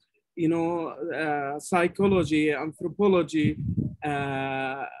us, psychology, anthropology,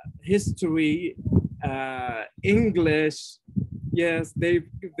 history, English. Yes, they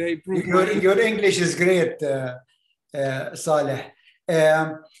prove your English is great, Saleh.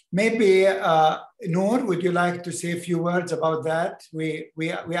 Maybe Noor, would you like to say a few words about that? We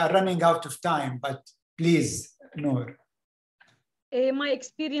are running out of time, but please, Noor. My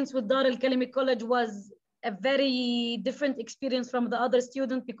experience with Dar al-Kalima College was a very different experience from the other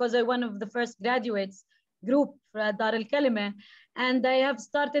students, because I'm one of the first graduates group for Dar al-Kalima, and I have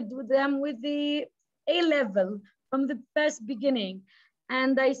started with them with the A level from the first beginning.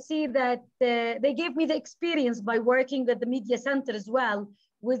 And I see that they gave me the experience by working at the media center as well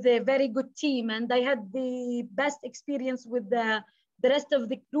with a very good team. And I had the best experience with the rest of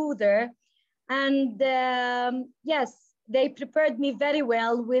the crew there. And yes, they prepared me very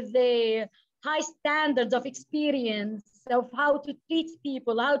well with the high standards of experience of how to treat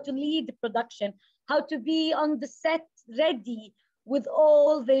people, how to lead the production, how to be on the set ready with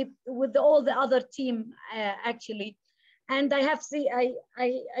all the other team actually. And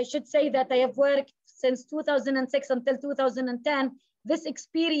I should say that I have worked since 2006 until 2010 this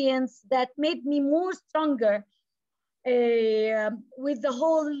experience that made me more stronger with the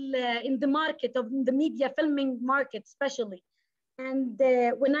whole in the market of the media filming market, especially. And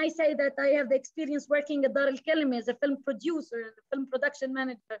when I say that I have the experience working at Dar al Kalimi as a film producer and a film production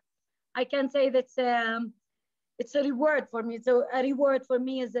manager, I can say that it's a reward for me. So a reward for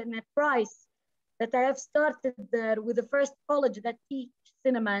me is a prize that I have started there with the first college that teach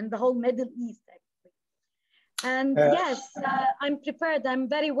cinema in the whole Middle East, actually. And yes, I'm prepared. I'm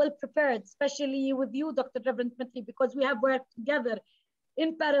very well prepared, especially with you, Dr. Reverend Mitri, because we have worked together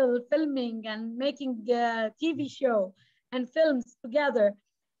in parallel, filming and making a TV show and films together.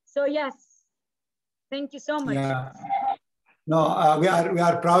 So yes, thank you so much. Yeah. No, we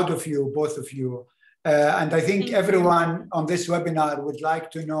are proud of you, both of you. And I think Thank everyone on this webinar would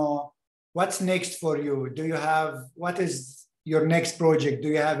like to know what's next for you. What is your next project? Do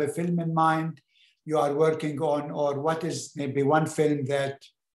you have a film in mind you are working on, or what is maybe one film that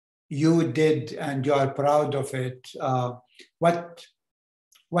you did and you are proud of it? What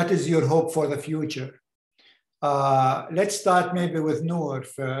is your hope for the future? Let's start maybe with Noor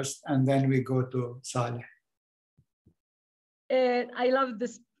first, and then we go to Saleh. I love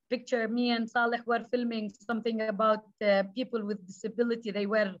this picture. Me and Saleh were filming something about people with disability. They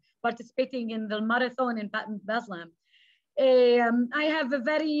were participating in the marathon in Bethlehem. I have a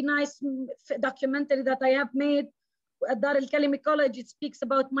very nice documentary that I have made at Dar al Kalimi College. It speaks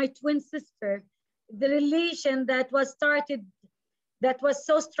about my twin sister, the relation that was started, that was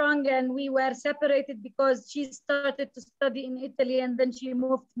so strong, and we were separated because she started to study in Italy and then she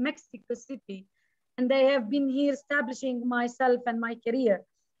moved to Mexico City. And I have been here establishing myself and my career.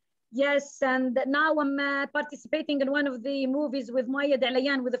 Yes, and now I'm participating in one of the movies with Moayed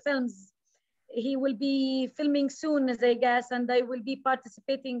Alayan with the films. He will be filming soon, as I guess, and I will be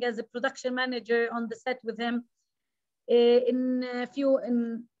participating as a production manager on the set with him maybe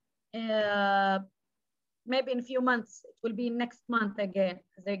in a few months. It will be next month again,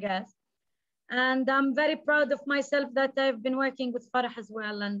 as I guess. And I'm very proud of myself that I've been working with Farah as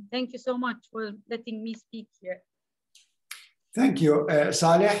well. And thank you so much for letting me speak here. Thank you.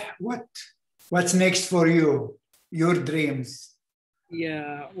 Saleh, what's next for you? Your dreams?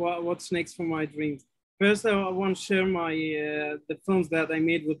 Yeah, what's next for my dreams? First, I want to share the films that I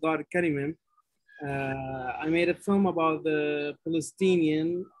made with Dar Karimim. I made a film about the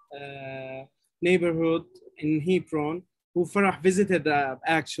Palestinian neighborhood in Hebron, who Farah visited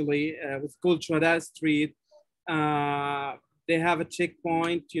actually. It's called Shuhada Street. They have a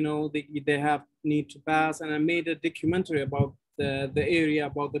checkpoint, you know, they have need to pass, and I made a documentary about the area,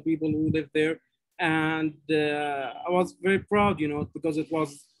 about the people who live there. And I was very proud, you know, because it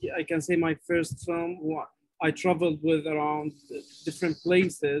was, I can say, my first film. I traveled with around different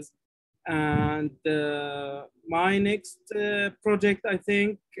places. And my next project, I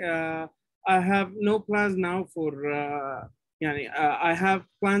think, I have no plans now for, I have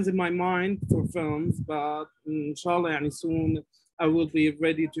plans in my mind for films, but inshallah, soon I will be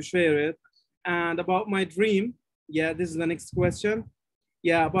ready to share it. And about my dream, yeah, this is the next question.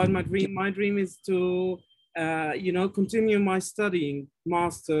 Yeah, about my dream is to, continue my studying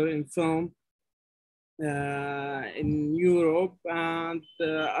master in film in Europe, and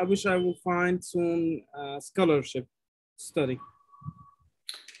I wish I will find soon scholarship study.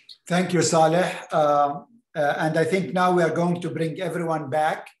 Thank you, Saleh. And I think now we are going to bring everyone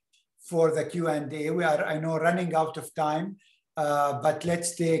back for the Q&A. We are, I know, running out of time, but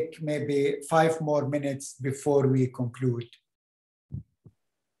let's take maybe 5 more minutes before we conclude.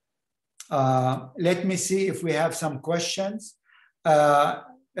 Let me see if we have some questions.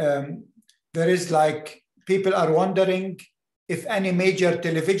 There is like, people are wondering if any major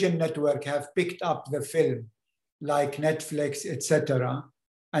television network have picked up the film, like Netflix, etc.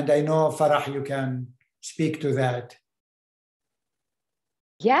 And I know, Farah, you can speak to that.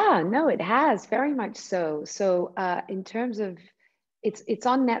 Yeah, no, it has, very much so. So in terms of, it's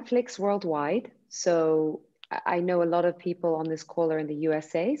on Netflix worldwide. So I know a lot of people on this call are in the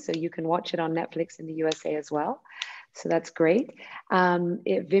USA, so you can watch it on Netflix in the USA as well. So that's great.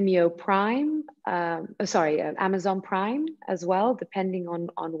 Vimeo Prime, Amazon Prime as well, depending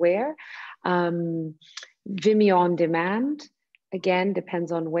on where. Vimeo On Demand, again,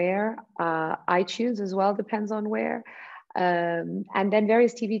 depends on where. iTunes as well, depends on where. And then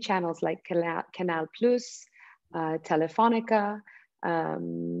various TV channels like Canal Plus, Telefonica.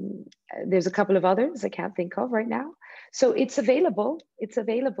 There's a couple of others I can't think of right now. So it's available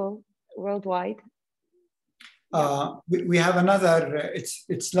worldwide. We have another,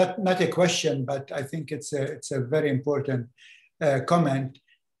 it's not a question, but I think it's a very important comment,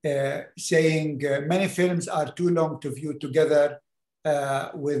 saying many films are too long to view together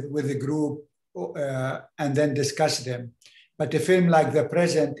with the group and then discuss them. But a film like The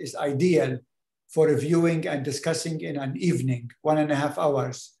Present is ideal for viewing and discussing in an evening, 1.5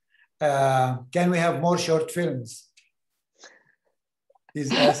 hours. Can we have more short films?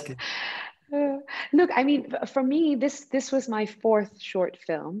 He's asking. Look, I mean, for me, this was my 4th short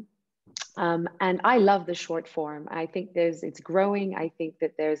film. And I love the short form. I think it's growing. I think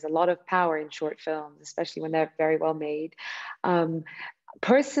that there's a lot of power in short films, especially when they're very well made.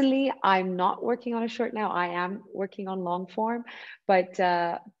 Personally, I'm not working on a short now. I am working on long form, but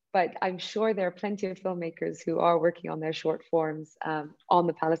I'm sure there are plenty of filmmakers who are working on their short forms on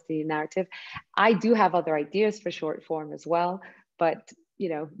the Palestinian narrative. I do have other ideas for short form as well, but you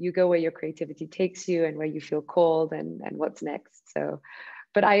know, you go where your creativity takes you and where you feel called and what's next. So,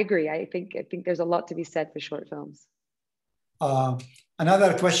 but I agree. I think there's a lot to be said for short films.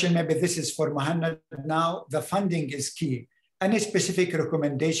 Another question, maybe this is for Mohanad now. The funding is key. Any specific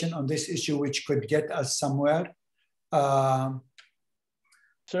recommendation on this issue which could get us somewhere?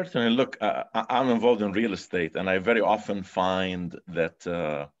 Certainly. Look, I'm involved in real estate, and I very often find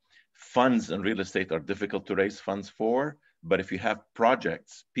that funds in real estate are difficult to raise funds for. But if you have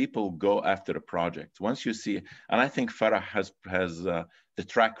projects, people go after a project. Once you see, and I think Farah has the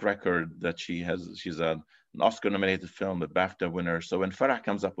track record that she has. She's an Oscar-nominated film, a BAFTA winner. So when Farah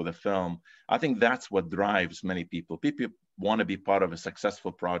comes up with a film, I think that's what drives many people. People want to be part of a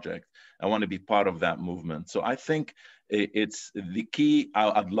successful project. I want to be part of that movement. So I think it's the key.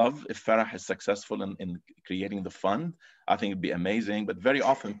 I'd love if Farah is successful in creating the fund. I think it'd be amazing. But very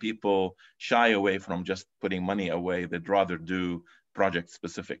often people shy away from just putting money away. They'd rather do project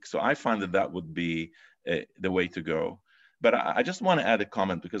specific. So I find that would be the way to go. But I just want to add a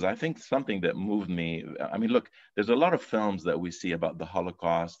comment because I think something that moved me, I mean, look, there's a lot of films that we see about the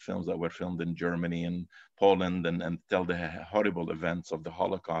Holocaust, films that were filmed in Germany and Poland and tell the horrible events of the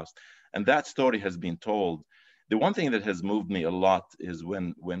Holocaust. And that story has been told. The one thing that has moved me a lot is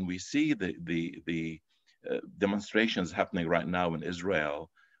when we see the demonstrations happening right now in Israel,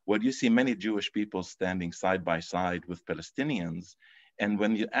 where you see many Jewish people standing side by side with Palestinians. And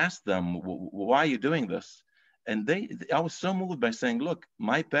when you ask them, why are you doing this? And I was so moved by saying, look,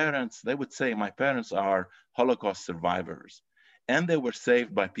 my parents, they would say, my parents are Holocaust survivors, and they were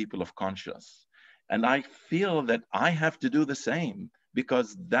saved by people of conscience. And I feel that I have to do the same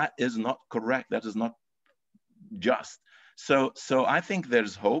because that is not correct. That is not just. So I think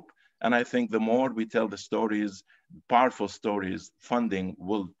there's hope. And I think the more we tell the stories, powerful stories, funding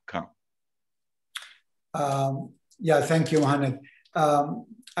will come. Yeah, thank you, Mohanad.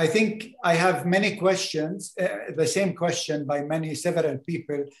 I think I have many questions, the same question by several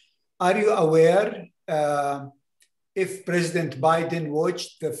people. Are you aware if President Biden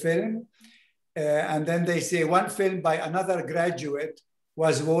watched the film? And then they say one film by another graduate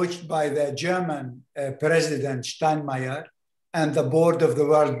was watched by the German President Steinmeier and the board of the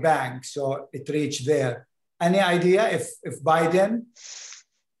World Bank. So it reached there. Any idea if Biden?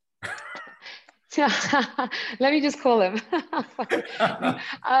 Let me just call him.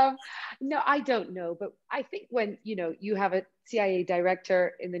 No, I don't know. But I think when you have a CIA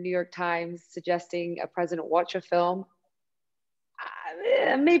director in the New York Times suggesting a president watch a film,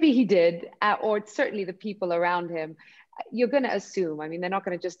 maybe he did, or certainly the people around him. You're going to assume. I mean, they're not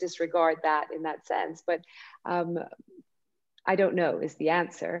going to just disregard that in that sense. But I don't know is the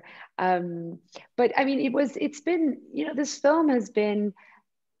answer. But I mean, it's been, this film has been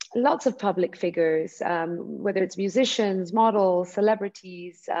lots of public figures, whether it's musicians, models,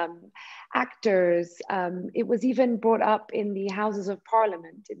 celebrities, actors. It was even brought up in the Houses of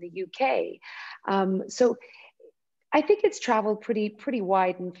Parliament in the UK. So I think it's traveled pretty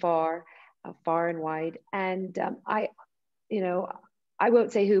wide and far and wide. And I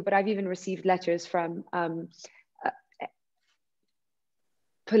won't say who, but I've even received letters from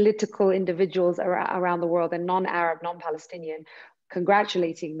political individuals around the world and non-Arab, non-Palestinian,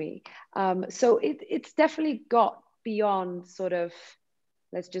 congratulating me. So it's definitely got beyond sort of,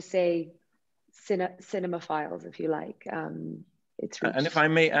 let's just say, cinemaphiles, if you like. And if I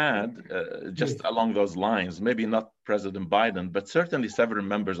may add, just along those lines, maybe not President Biden, but certainly several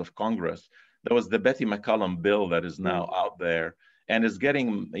members of Congress. There was the Betty McCollum bill that is now out there and is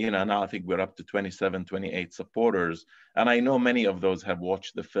getting, now I think we're up to 27, 28 supporters. And I know many of those have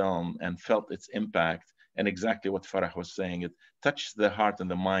watched the film and felt its impact. And exactly what Farah was saying, it touched the heart and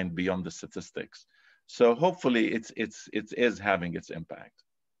the mind beyond the statistics. So hopefully it is having its impact.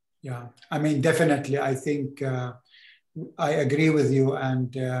 Yeah, I mean, definitely. I think I agree with you.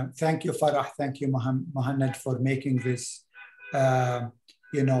 And thank you, Farah. Thank you, Mohanad, for making this,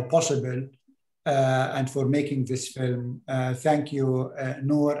 possible. and for making this film. Thank you,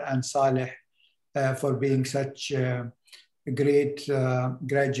 Noor and Saleh, for being such great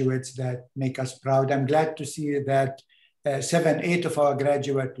graduates that make us proud. I'm glad to see that 7, 8 of our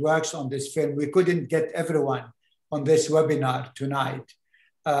graduate works on this film. We couldn't get everyone on this webinar tonight.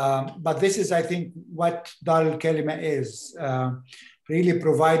 But this is, I think, what Dar al-Kalima is, really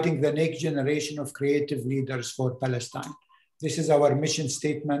providing the next generation of creative leaders for Palestine. This is our mission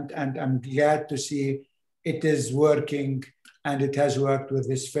statement, and I'm glad to see it is working, and it has worked with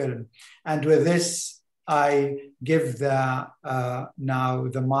this film. And with this, I give now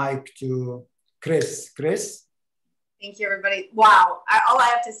the mic to Chris. Chris? Thank you, everybody. Wow. All I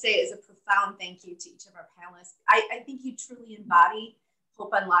have to say is a profound thank you to each of our panelists. I think you truly embody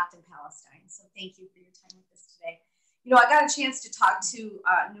Hope Unlocked in Palestine. So thank you for your time with us today. You know, I got a chance to talk to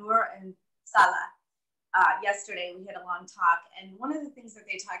Noor and Salah yesterday. We had a long talk. And one of the things that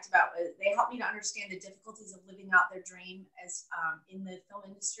they talked about was they helped me to understand the difficulties of living out their dream as in the film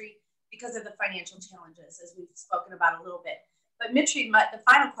industry because of the financial challenges, as we've spoken about a little bit. But Mitri, the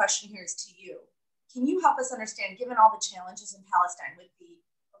final question here is to you. Can you help us understand, given all the challenges in Palestine with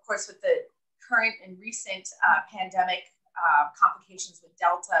of course, with the current and recent pandemic complications with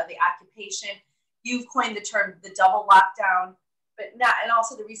Delta, the occupation, you've coined the term the double lockdown, and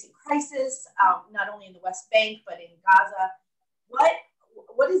also the recent crisis, not only in the West Bank, but in Gaza.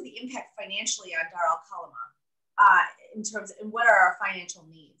 What is the impact financially on Dar al-Kalima in terms, and what are our financial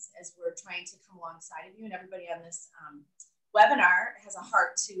needs as we're trying to come alongside of you, and everybody on this webinar has a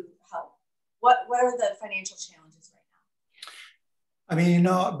heart to help? What are the financial challenges right now? I mean, you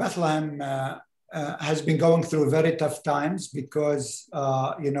know, Bethlehem has been going through very tough times because,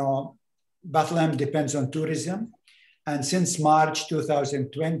 you know, Bethlehem depends on tourism. And since March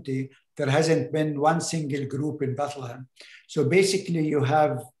 2020, there hasn't been one single group in Bethlehem. So basically you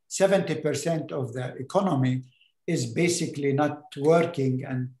have 70% of the economy is basically not working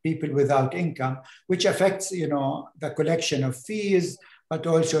and people without income, which affects, you know, the collection of fees, but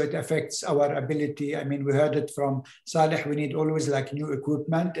also it affects our ability. I mean, we heard it from Saleh, we need always like new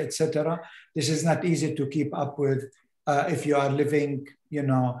equipment, etc. This is not easy to keep up with if you are living, you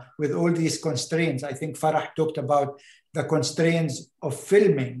know, with all these constraints. I think Farah talked about the constraints of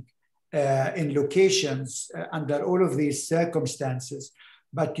filming in locations under all of these circumstances.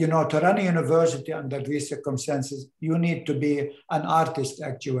 But, you know, to run a university under these circumstances, you need to be an artist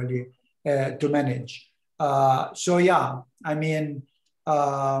actually to manage. So yeah, I mean,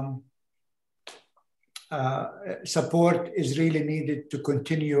 support is really needed to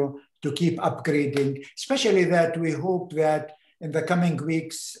continue to keep upgrading, especially that we hope that in the coming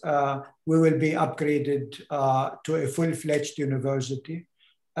weeks, we will be upgraded to a full-fledged university.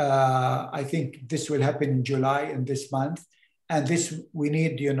 I think this will happen in July, in this month. And this, we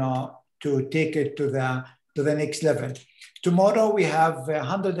need, you know, to take it to the next level. Tomorrow, we have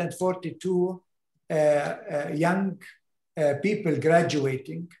 142 young people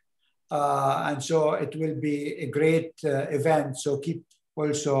graduating. And so it will be a great event. So keep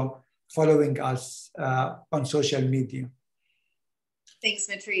also following us on social media. Thanks,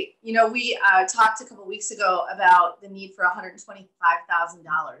 Mitri. You know, we talked a couple of weeks ago about the need for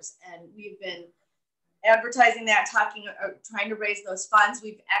 $125,000, and we've been advertising that, trying to raise those funds.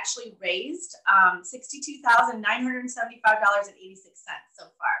 We've actually raised $62,975.86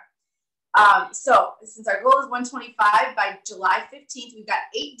 so far. So since our goal is 125, by July 15th, we've got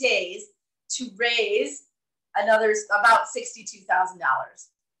 8 days to raise another about $62,000.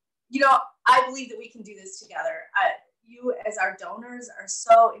 You know, I believe that we can do this together. You as our donors are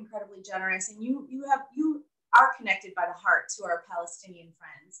so incredibly generous, and you are connected by the heart to our Palestinian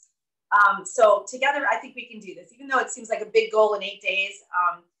friends. So together, I think we can do this. Even though it seems like a big goal in 8 days,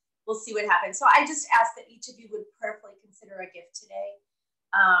 we'll see what happens. So I just ask that each of you would prayerfully consider a gift today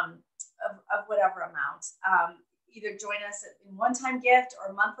of whatever amount. Either join us in one-time gift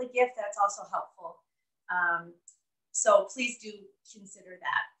or monthly gift. That's also helpful. So please do consider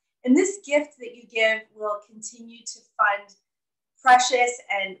that. And this gift that you give will continue to fund precious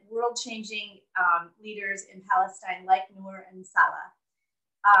and world-changing leaders in Palestine like Noor and Salah.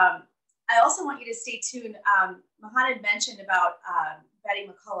 I also want you to stay tuned. Mahan had mentioned about Betty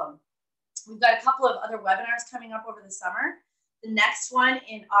McCollum. We've got a couple of other webinars coming up over the summer. The next one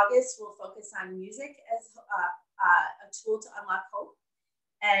in August will focus on music as a tool to unlock hope.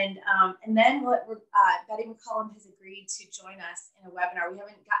 And then Betty McCollum has agreed to join us in a webinar. We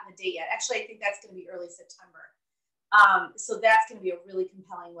haven't gotten the date yet. Actually, I think that's going to be early September. So that's going to be a really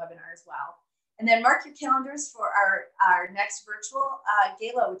compelling webinar as well. And then mark your calendars for our next virtual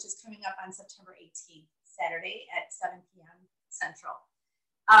gala, which is coming up on September 18th, Saturday at 7 p.m. Central.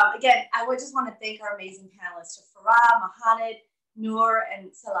 Again, I would just want to thank our amazing panelists, Farah, Mohamed, Noor, and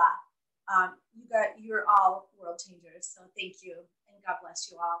Salah. You're all world changers, so thank you, and God bless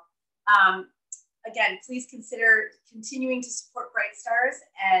you all. Again, please consider continuing to support Bright Stars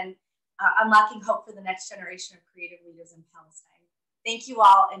and unlocking hope for the next generation of creative leaders in Palestine. Thank you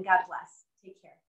all, and God bless. Take care.